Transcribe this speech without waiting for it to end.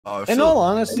In all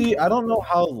honesty, I don't know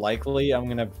how likely I'm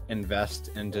gonna invest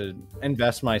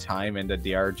my time into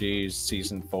DRG's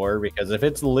season 4, because if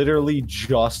it's literally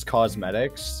just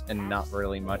cosmetics and not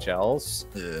really much else,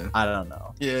 yeah, I don't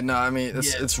know. Yeah, no, I mean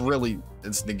it's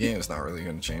the game is not really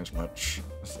gonna change much.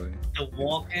 Honestly. The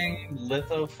walking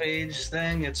lithophage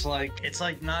thing, it's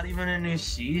like not even a new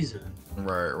season.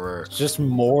 Right. It's just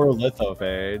more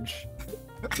lithophage.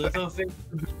 Lithophage.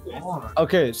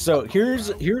 Okay, so here's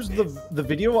the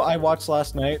video I watched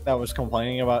last night that was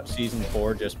complaining about season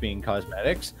 4 just being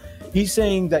cosmetics. He's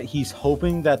saying that he's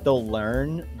hoping that they'll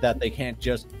learn that they can't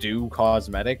just do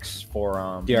cosmetics for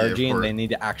DRG, and they need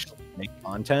to actually make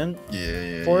content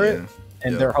for it.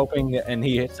 And they're hoping, and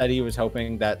he said he was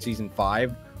hoping that season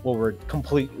 5 will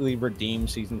completely redeem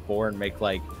season 4 and make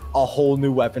like a whole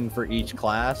new weapon for each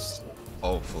class.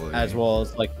 Hopefully. As well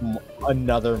as like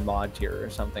another mod tier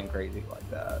or something crazy like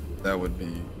that. That would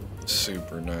be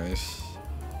super nice.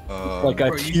 Like a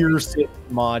tier 6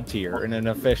 mod tier and an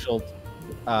official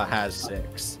has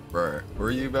 6. Right. What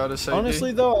were you about to say?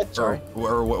 Honestly, though, sorry.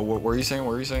 What were you saying?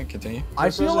 What were you saying? Continue.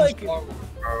 I feel like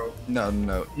no.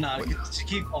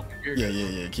 Keep on.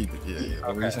 Yeah. Keep it. Yeah.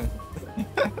 What were you saying?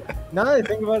 Now that I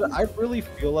think about it, I really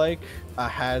feel like a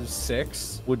has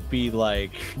 6 would be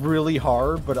like really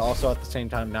hard, but also at the same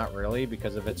time not really,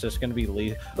 because if it's just going to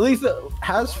be at least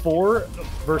has 4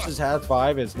 versus has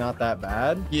 5 is not that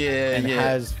bad. And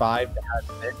has 5 to has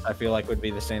 6 I feel like would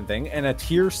be the same thing, and a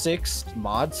tier 6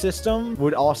 mod system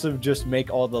would also just make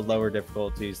all the lower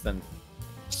difficulties than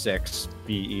 6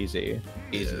 be easy.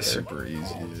 Yeah, super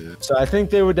easy. Yeah. So I think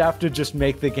they would have to just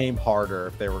make the game harder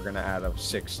if they were going to add up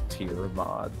 6 tier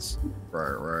mods.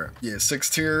 Right. Yeah, 6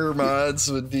 tier mods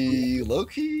would be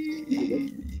low-key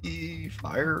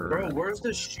fire. Bro, where's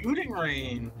the shooting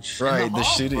range? Right, the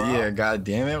shooting. Bro. Yeah, god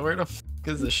damn it. Where the f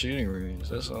is the shooting range?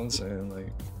 That's what I'm saying.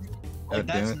 Like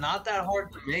that's not that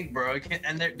hard to make, bro.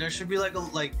 And there should be like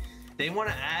they want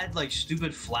to add like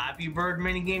stupid Flappy Bird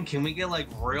minigame. Can we get like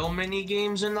real mini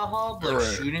games in the hub, like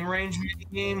shooting range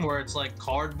minigame where it's like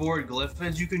cardboard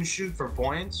glyphids you can shoot for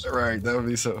points? Right, that would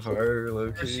be so fire,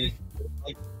 low-key.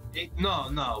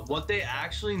 No. What they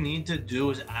actually need to do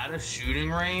is add a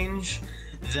shooting range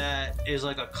that is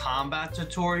like a combat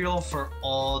tutorial for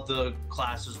all the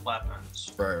classes'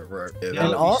 weapons. Right. Yeah,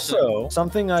 and also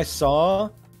something I saw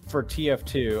for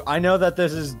TF2. I know that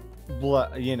this is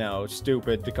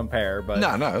stupid to compare, but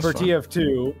for fine.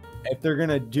 TF2, if they're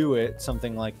gonna do it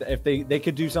something like that, if they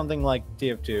could do something like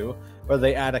TF2 where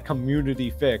they add a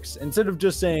community fix instead of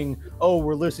just saying, oh,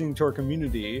 we're listening to our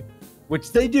community,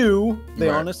 which they do, they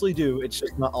honestly do, it's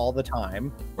just not all the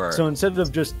time. So instead of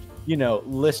just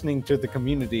listening to the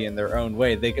community in their own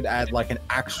way, they could add like an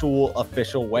actual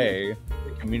official way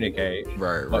to communicate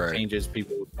what changes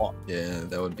people would want. Yeah,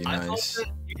 that would be nice.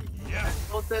 I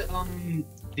thought that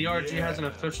DRG has an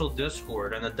official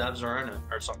Discord and the devs are in it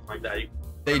or something like that.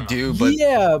 They do, but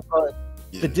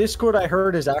the Discord I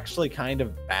heard is actually kind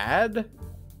of bad.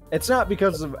 It's not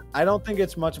because of, I don't think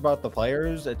it's much about the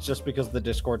players, it's just because the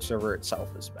Discord server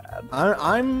itself is bad.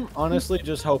 I'm honestly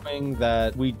just hoping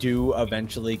that we do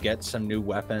eventually get some new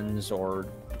weapons, or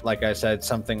like I said,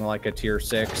 something like a tier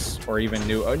 6 or even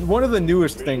new. One of the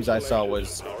newest things I saw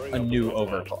was a new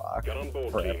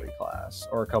overclock for every class,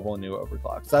 or a couple of new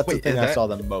overclocks. That's the thing I saw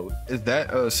the most. Is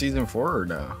that season 4 or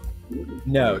no?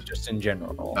 No, just in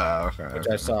general. Oh, okay. Which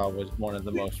I saw was one of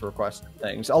the most requested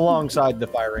things, alongside the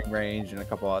firing range and a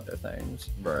couple other things.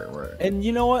 Right. And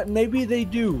you know what? Maybe they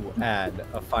do add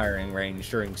a firing range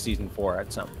during season 4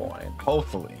 at some point.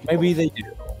 Hopefully. Maybe they do.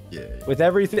 Yeah. With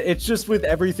everything, it's just with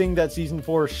everything that season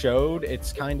 4 showed,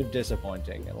 it's kind of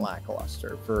disappointing and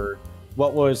lackluster for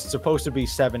what was supposed to be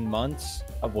 7 months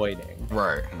of waiting.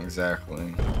 Right,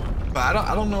 exactly. But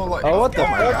I don't know, like, oh, what the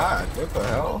my god, what the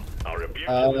hell?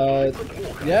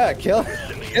 Yeah, kill it.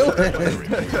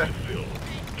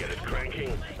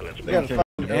 We got a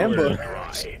fucking ambush.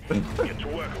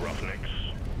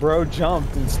 Bro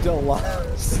jumped and still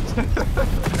lost.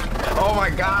 Oh my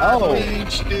god,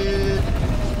 Peach, dude.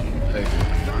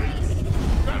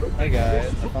 Hey guys,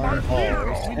 I found the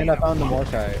balls, and I found the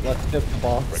Morkite. Let's dip the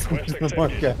balls into the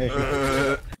Morkite.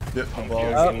 Dip the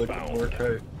balls and look at the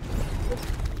Morkite.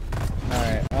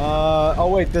 Alright, oh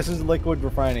wait, this is liquid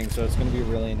refining, so it's gonna be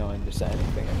really annoying to say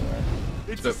anything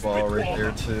anyway. Spitball right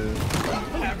there too.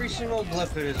 Every single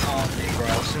glyphid is on me, bro,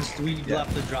 since we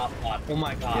left the drop pod. Oh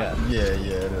my god. Yeah,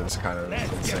 it is kind of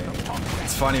insane.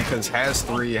 It's funny because Has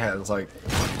 3 has like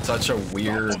such a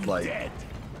weird like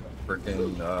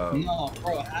freaking. No,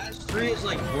 bro, Hash 3 is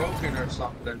like broken or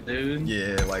something, dude.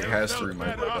 Yeah, like Hash 3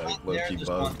 might be like low-key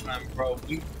bugged. Bro,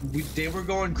 they were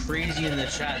going crazy in the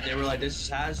chat. They were like, "This is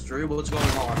Hash 3. What's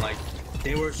going on?" Like,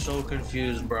 they were so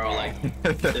confused, bro. Like, I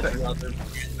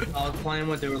was playing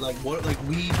with, they were like, "What?" Like,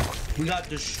 we got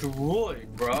destroyed,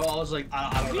 bro. I was like,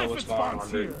 I don't know what's going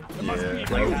on, dude. Yeah.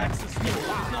 Like, Hash 3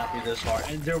 would not be this hard,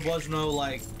 and there was no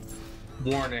like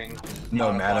warning.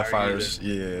 No modifiers.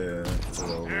 Yeah, it's a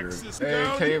little weird.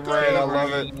 Hey, Cave Raid, I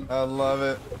love it. I love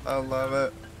it. I love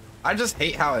it. I just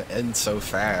hate how it ends so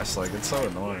fast. Like, it's so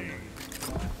annoying.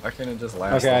 Why can't it just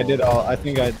last? Okay, I did all. I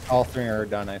think all 3 are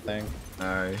done. I think.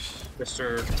 Nice.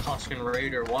 Mr. Tusken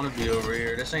Raider wannabe over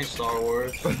here. This ain't Star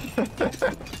Wars. Yeah,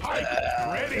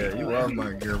 you love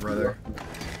my gear, brother.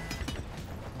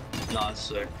 Nah, it's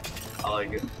sick. I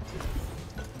like it.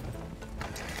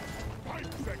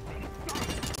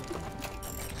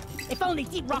 If only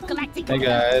Deep Rock Galactic. Hey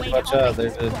guys, watch out!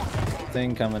 There's a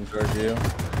thing coming towards you.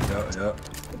 Yep.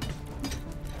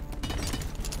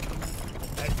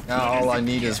 Now all I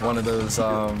need is one of those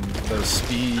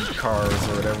speed cars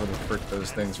or whatever the frick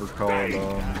those things were called.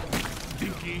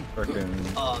 Frickin'.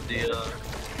 Oh, the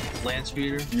land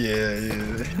speeder. Yeah.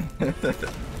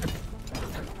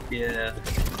 Yeah.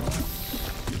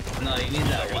 No, you need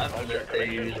that weapon that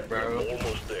they use, bro.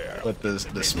 With the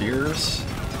spears,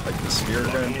 like the spear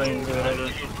gun things or whatever.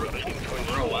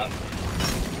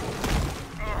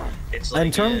 It's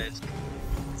like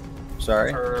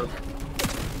Sorry.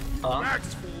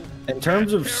 In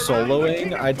terms of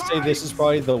soloing, I'd say this is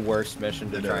probably the worst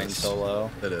mission to try and solo.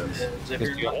 It is. If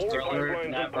you're not driller,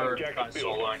 never try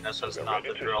soloing. This is not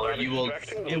the driller. It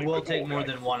will take more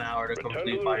than 1 hour to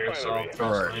complete by yourself.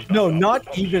 Right. No,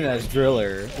 not even as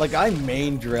driller. Like, I'm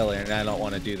main driller and I don't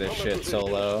want to do this shit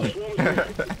solo.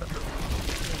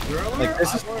 Like,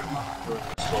 this is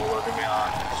solo, to be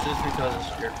honest. Just because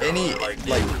you're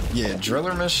driller,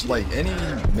 driller mission, like any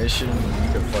mission you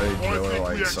can play driller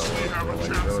like solo,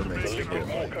 like driller makes it get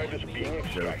like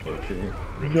joke okay.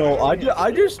 No,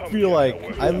 I just feel like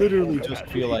I literally just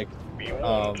feel like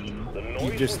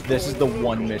this is the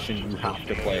one mission you have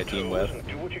to play a team with.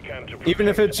 Even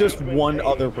if it's just one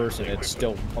other person, it's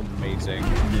still amazing.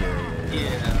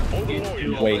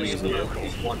 Yeah. Way easier.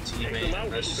 One teammate.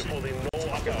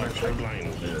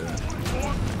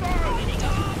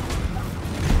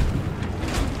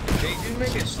 They do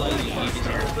make it slightly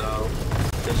easier though.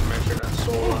 This mission as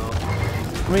solo.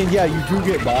 I mean, yeah, you do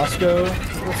get Bosco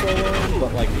for solo,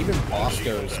 but like even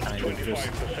Bosco's kind of just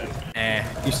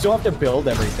You still have to build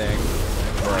everything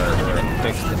and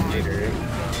fix them later.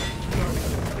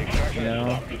 You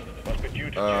know?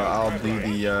 I'll do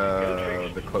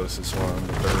the closest one,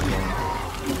 the third one.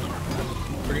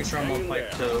 Pretty sure I'm on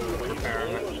pipe 2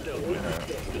 repairing it.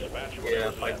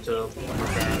 Yeah, pipe 2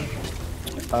 repairing.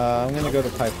 I'm gonna go to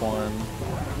pipe 1.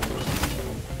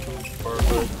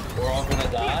 We're all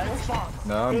gonna die?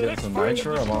 No, I'm getting some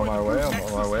nitro. I'm on my way.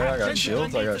 I got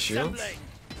shields.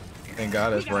 Thank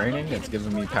God it's raining. It's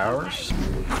giving me powers.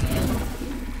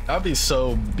 That'd be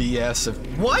so BS if—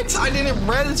 What? I didn't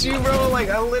res you, bro. Like,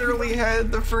 I literally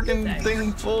had the freaking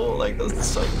thing full. Like, that's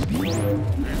so—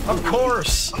 Of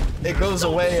course! It goes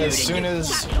away as soon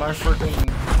as my freaking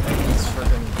thing is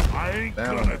freaking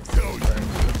down.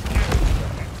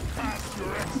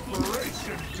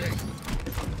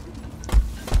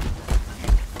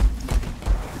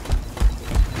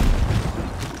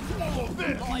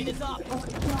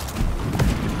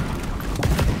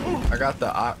 I got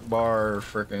the Akbar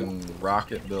freaking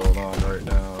rocket build on right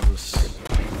now. Just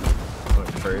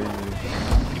going crazy.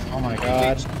 Oh my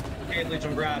god. Okay, Leech,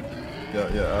 I'm grabbed.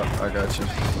 Yeah, I got you.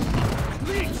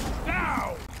 Leech,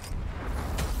 now!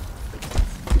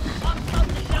 I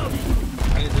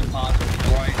need to pause it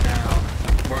right now.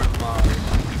 Where's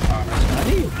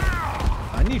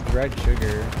I need red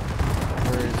sugar.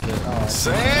 Where is it? Oh.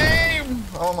 Same!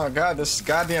 Oh my god, this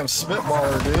goddamn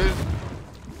spitballer, dude.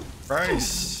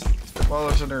 Christ.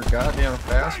 Spitballers and their goddamn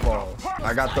fastballs.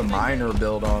 I got the miner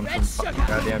build on from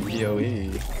goddamn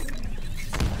PoE.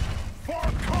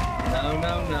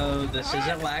 No, this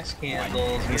isn't wax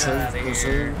candles. Get out of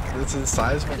here. This is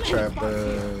seismic trap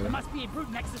build.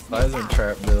 Seismic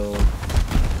trap build.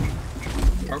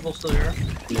 Purple still here?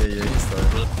 Yeah, he's still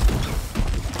here.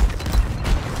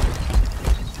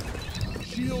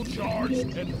 Shield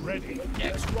charged and ready.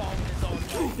 Next round is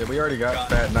on. Yeah, we already got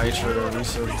fat nitro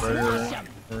research burger.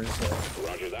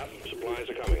 Roger that. Supplies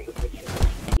are coming.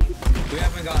 We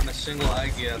haven't gotten a single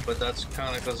egg yet, but that's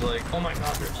kind of because, like, oh my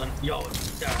god, there's a— Yo,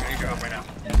 it's down. I need your help right now.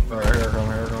 Alright, here I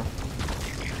come.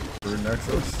 Through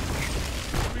Nexus.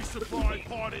 Supply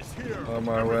pod is here. On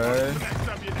my way.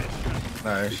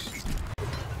 Nice.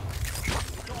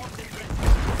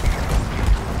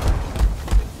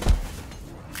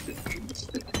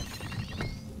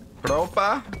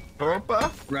 Propa.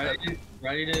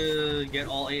 Ready to get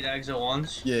all 8 eggs at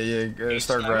once? Yeah.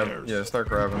 Start grabbing. Yeah, start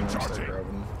grabbing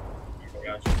them.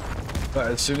 But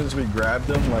as soon as we grab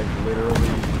them, like literally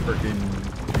freaking.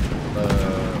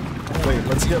 Wait,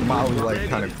 let's get Molly like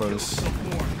kind of close.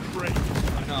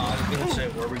 No, I was gonna say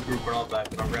where we grouping up at,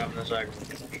 but I'm grabbing this egg.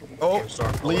 Oh,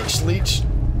 leech.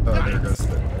 Oh, there it goes.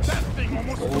 That thing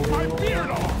almost took my beard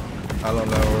off. I don't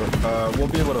know. We'll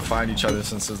be able to find each other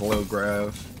since there's low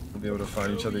grav. We'll be able to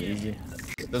find each other easy.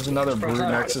 There's another brute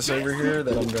nexus over here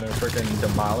that I'm gonna freaking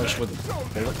demolish with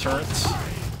bullet turrets.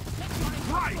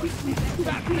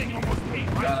 That thing almost ate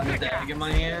my Got the egg in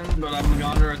my hand, but I'm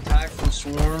under attack from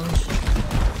swarms.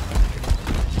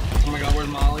 Oh my god, where's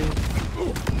Molly?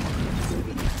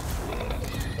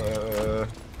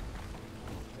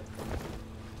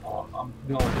 Oh, I'm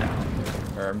going down.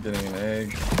 Alright, I'm getting an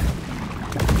egg.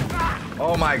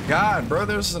 Oh my god, bro,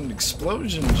 there's an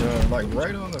explosion jump, like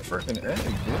right on the freaking egg,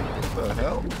 dude. What the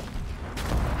hell?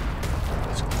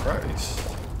 Jesus Christ.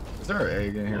 Is there an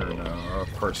egg in here? No,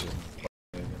 of course there's an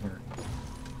egg in here.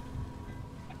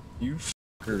 You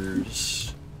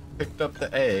fuckers picked up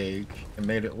the egg and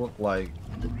made it look like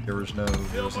there was an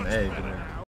egg in there.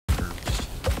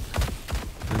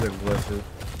 You look with it.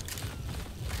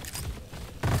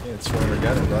 Can't swim or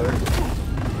get it, brother.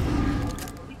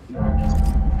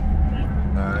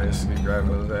 Nice, keep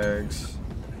grabbing those eggs.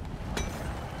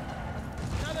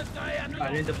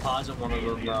 I didn't deposit one of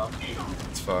them though.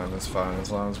 It's fine, as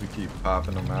long as we keep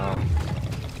popping them out.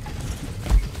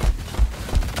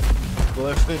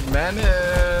 Glyphid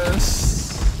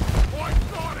Menace!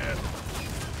 Points on it.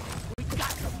 We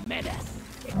got the menace.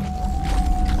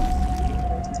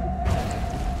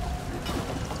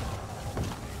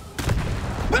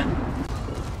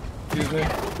 Excuse me. I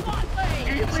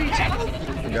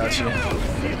got you.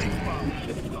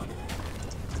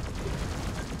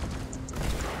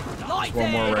 There's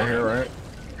one more right here, right?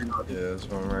 Yeah, there's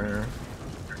one right here.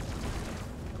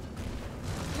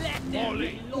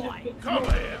 Molly, come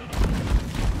here.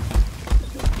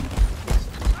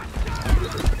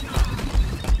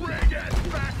 Bring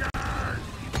it back.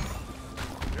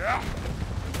 Yeah.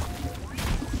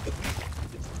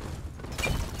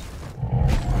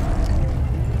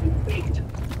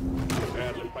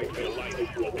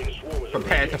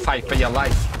 Prepare to fight for your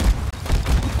life.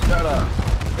 Shut up.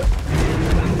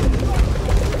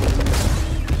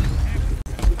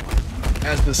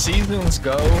 As the seasons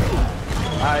go,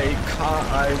 I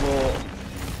will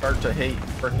start to hate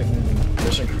freaking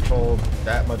mission control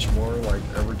that much more, like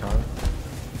every time.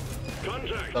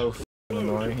 So f***ing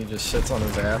annoying. He just sits on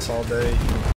his ass all day,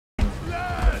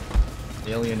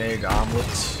 alien egg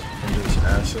omelets, and just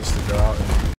asks us to go out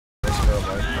and risk our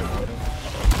life for nothing.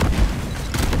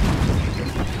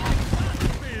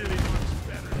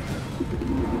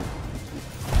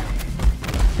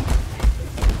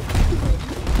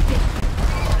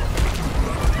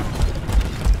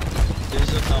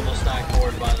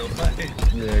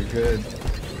 Yeah, good.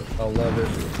 I love it.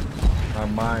 My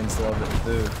minds love it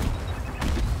too.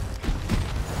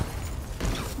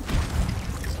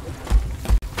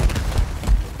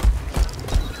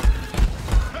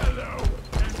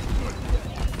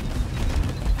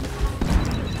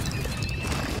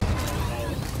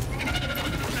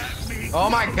 Oh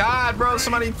my god, bro,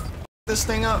 somebody f this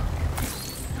thing up.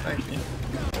 Thank you.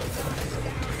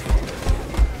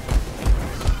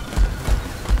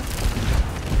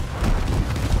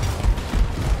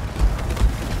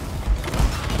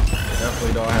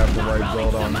 Definitely don't have the right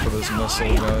build on for this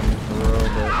missile gun for real,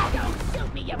 but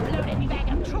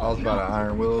I was about to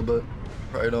iron will, but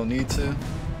probably don't need to.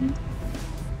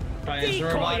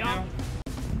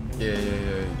 Yeah,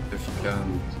 if you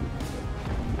can.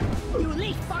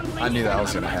 I knew that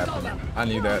was gonna happen. I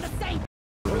knew that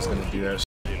I was gonna do that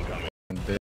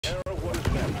bitch.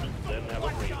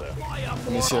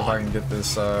 Let me see if I can get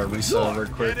this reset real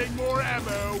quick.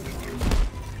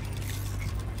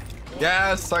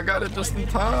 Yes, I got it just in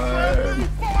time.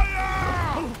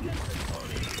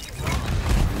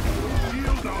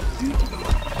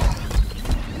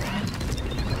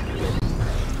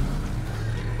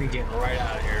 We're getting right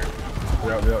out of here.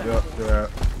 Yep. Yeah.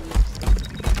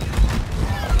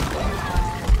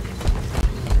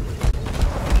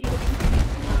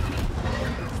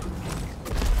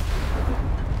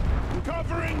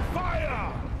 Covering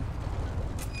fire.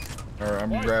 Alright,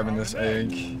 I'm grabbing this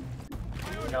egg.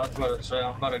 No, I was about to say,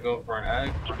 I'm about to go for an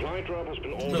egg.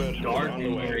 It's so dark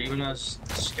in here, even as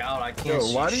scout, I can't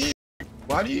see.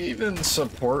 Why do you even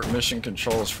support Mission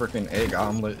Control's freaking egg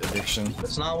omelet addiction?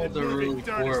 It's not what they're really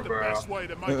for, bro.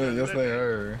 Yes, they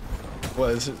are.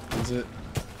 What is it?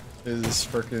 Is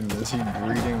he breeding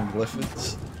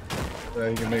glyphids? So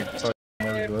you can make fucking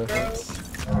more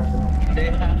glyphids?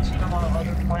 They have to come on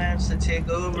other planets to take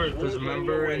over, because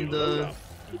remember in the...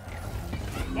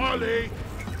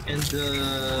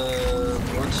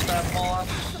 what's that boss?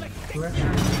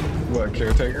 What,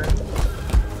 Caretaker?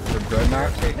 The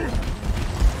Dreadnought? Caretaker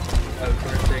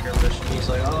mission. He's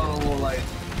like, oh, well, like,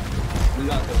 we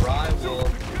got the rival,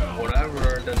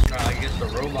 whatever, that's not, I guess, the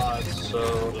robots,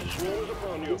 so...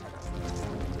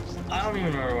 I don't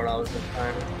even remember what I was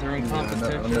trying to. They're in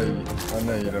competition. I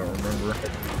know you don't remember.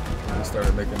 It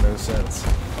started making no sense.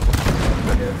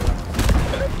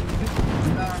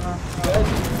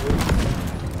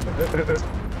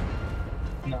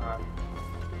 Nah.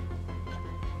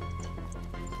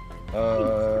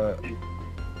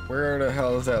 Where the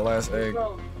hell is that last egg?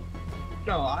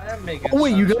 No, I am making. Oh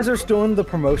wait, you guys are still in the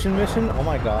promotion mission? Oh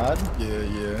my god.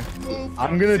 Yeah.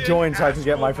 I'm gonna join so I can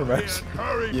get my promotion.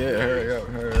 Yeah, hurry up.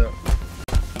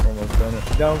 Almost done it.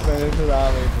 Don't finish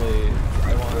without me, please.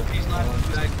 I want. He's not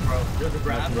back, bro. There's a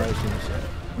grabber.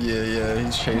 Yeah,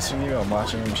 he's chasing you. I'm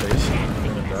watching him chase you.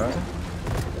 You're gonna die.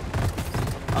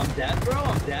 I'm dead, bro.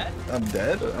 I'm dead. I'm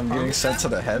dead? I'm getting sent to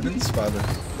the heavens by the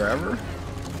grabber?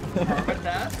 Permanent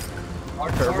death?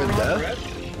 Permanent death?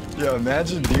 Yo,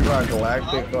 imagine ROCK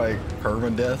Galactic, like,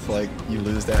 permanent death, like, you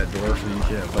lose that dwarf and you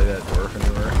can't play that dwarf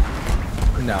anymore.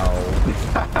 No.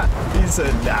 He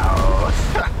said no.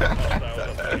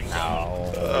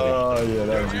 No. Oh, yeah,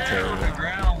 that would be terrible. On the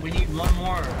ground. We need one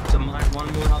more to mine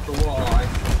one more off the wall. I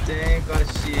think I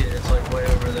see it. It's like way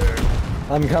over there.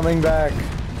 I'm coming back.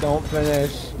 Don't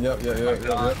finish. Yep.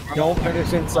 Don't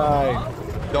finish inside.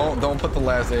 Don't put the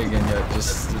last egg in yet.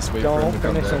 Just wait for him to come back. Don't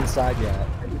finish inside yet.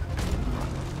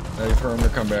 Wait for him to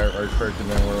come back right quick and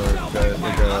then we're good to go.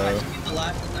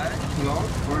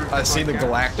 I see the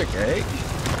galactic egg.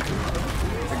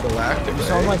 The galactic egg. You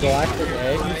saw my galactic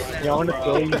eggs? You want to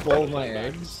fill you full of my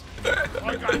eggs?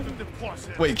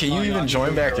 Wait, can you even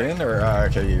join back in, or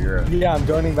okay, you're in. Yeah, I'm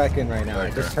joining back in right now.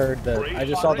 Okay. I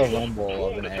just saw the rumble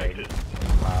of an egg.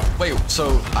 Wow. Wait,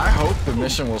 so I hope the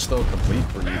mission will still complete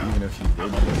for you, even if you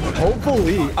did.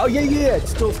 Hopefully. Oh yeah. It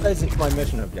still says it's my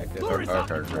mission objective. Okay,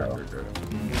 good.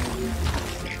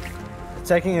 It's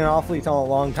taking an awfully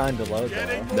long time to load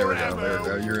though. There we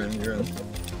go. You're in.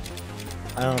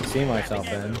 I don't see myself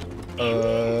in.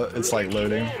 It's like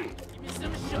loading.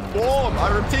 Swarm! I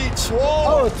repeat,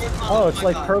 swarm! Oh, it's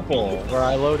like purple, where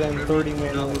I load in 30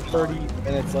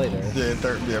 minutes later. Yeah,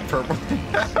 purple.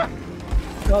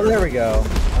 Oh, there we go.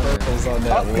 Purple's on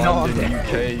that London,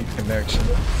 UK connection.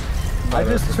 I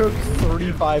just took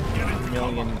 35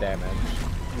 million damage.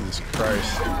 Jesus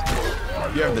Christ.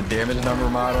 You have the damage number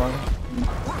mod on?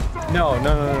 No.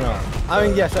 I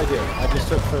mean, yes, I do. I just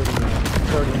took 30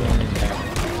 million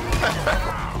damage.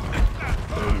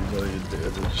 30 million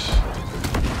damage.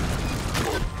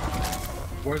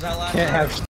 Where's that last? Can't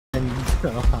have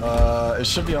it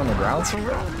should be on the ground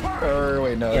somewhere? Or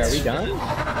wait, no. Yeah, are we done?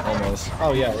 Almost.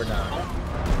 Oh yeah, we're done.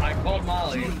 I called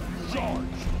Molly.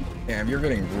 Damn, you're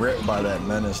getting ripped by that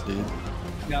menace, dude.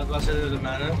 Yeah, I was about to say there's a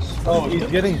menace. Oh, he's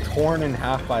getting torn in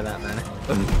half by that menace.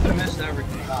 I missed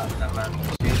everything. That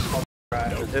menace.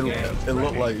 It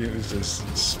looked like he was just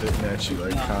spitting at you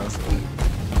like constantly.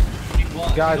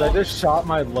 Guys, I just shot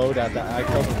my load at that. I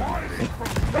killed him.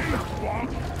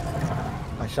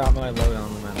 I shot my load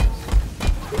on the menace.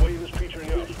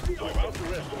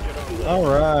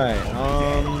 Alright,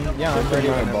 yeah, I'm ready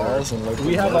my balls and do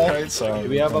we have a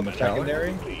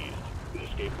secondary?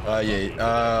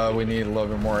 We need a little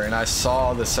bit more. And I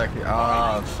saw the second.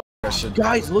 I should.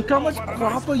 Guys, look how much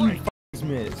proper you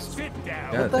missed.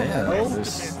 Yeah, damn.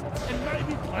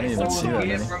 I didn't even see that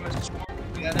many.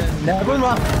 Never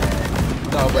mind.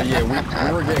 No, but yeah, we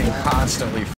were getting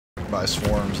constantly by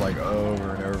swarms like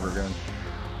over and over again.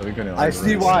 So we couldn't, like, I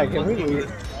see why. Can we leave?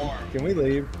 Can we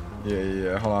leave?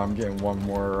 Yeah. Hold on, I'm getting one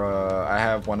more. I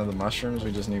have one of the mushrooms.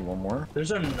 We just need one more. There's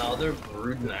another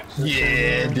brood next to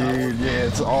Yeah, dude. Yeah,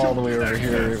 it's all the way over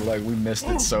here. Like, we missed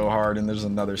it so hard, and there's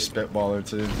another spitballer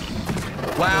too.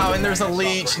 Wow, and there's a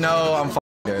leech. No, I'm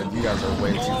good. You guys are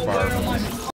way too far from me.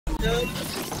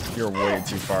 You're way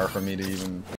too far from me to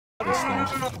even this thing.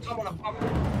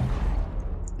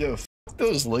 Yo, f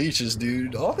those leeches,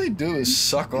 dude. All they do is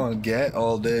suck on gat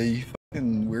all day.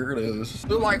 Fucking weirdos.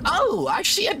 They're like, oh, I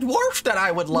see a dwarf that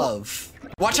I would love.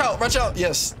 Watch out, watch out.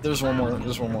 Yes, there's one more.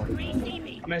 There's one more.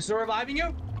 Am I still reviving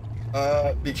you?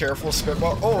 Be careful,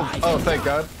 spitball. Oh, thank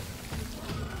God.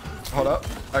 Hold up.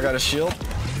 I got a shield.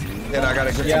 And I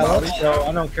gotta get some body. Let's go.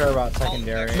 I don't care about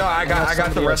secondary. No, I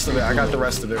got the rest of it. I got the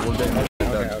rest of it. We're getting this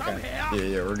done.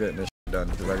 Okay. Yeah, we're getting this done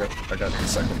because I got the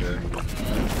secondary.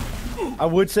 I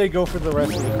would say go for the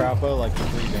rest of the Crapo, like the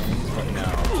 3 veins, but no,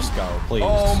 just go, please.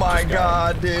 Oh my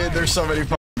God, dude, there's so many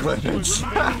limits.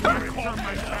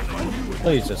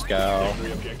 Please just go.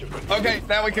 Okay,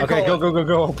 now we can call it.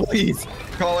 Go, please.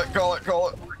 Call it.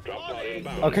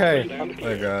 Okay. Oh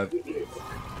my God.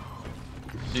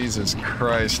 Jesus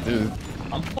Christ, dude.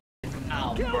 I'm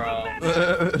out, bro.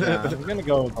 Yeah, I'm gonna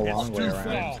go the long way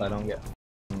around so I don't get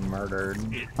murdered.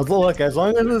 Look, as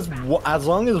long as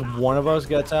one of us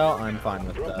gets out, I'm fine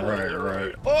with that.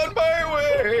 Right. On my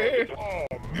way. Oh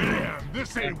man,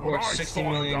 this ain't Of course, what I 60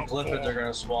 thought. million Glyphids are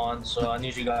gonna spawn, so I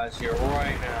need you guys here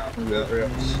right now. Yeah.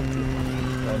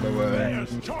 On the way.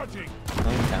 Charging.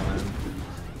 I'm coming.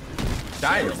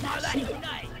 Damn.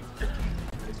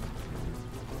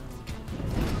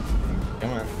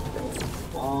 Come on.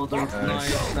 Oh, that's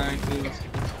nice, thank you.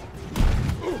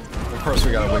 Of course,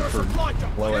 we gotta wait for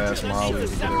low ass Molly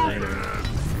to get over here.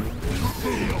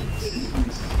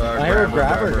 I hear a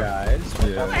grabber, guys.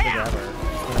 Yeah. I'm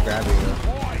grab you.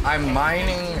 I'm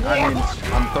mining.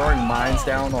 I'm throwing mines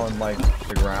down on like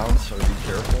the ground, so be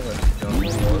careful that you don't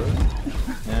explode.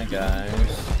 Yeah,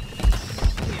 guys.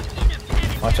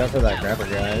 Watch out for that grabber,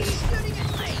 guys.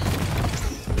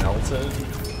 Melted.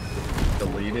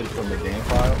 Deleted from the game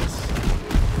files.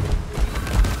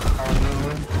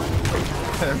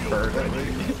 Permanently.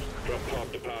 Drop pod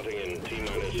departing in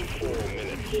T-minus 4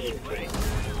 minutes.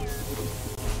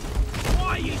 Why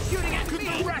are you shooting at me?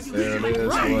 There it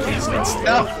is. I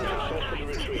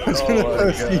was gonna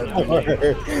press C4.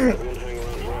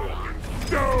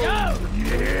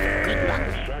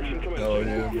 Oh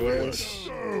yeah, boys.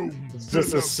 It's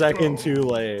just a second too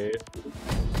late.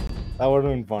 That would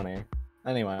have been funny.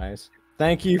 Anyways,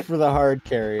 thank you for the hard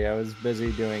carry. I was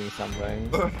busy doing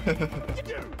something.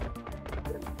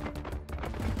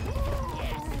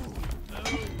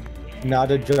 Not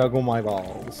to juggle my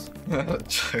balls.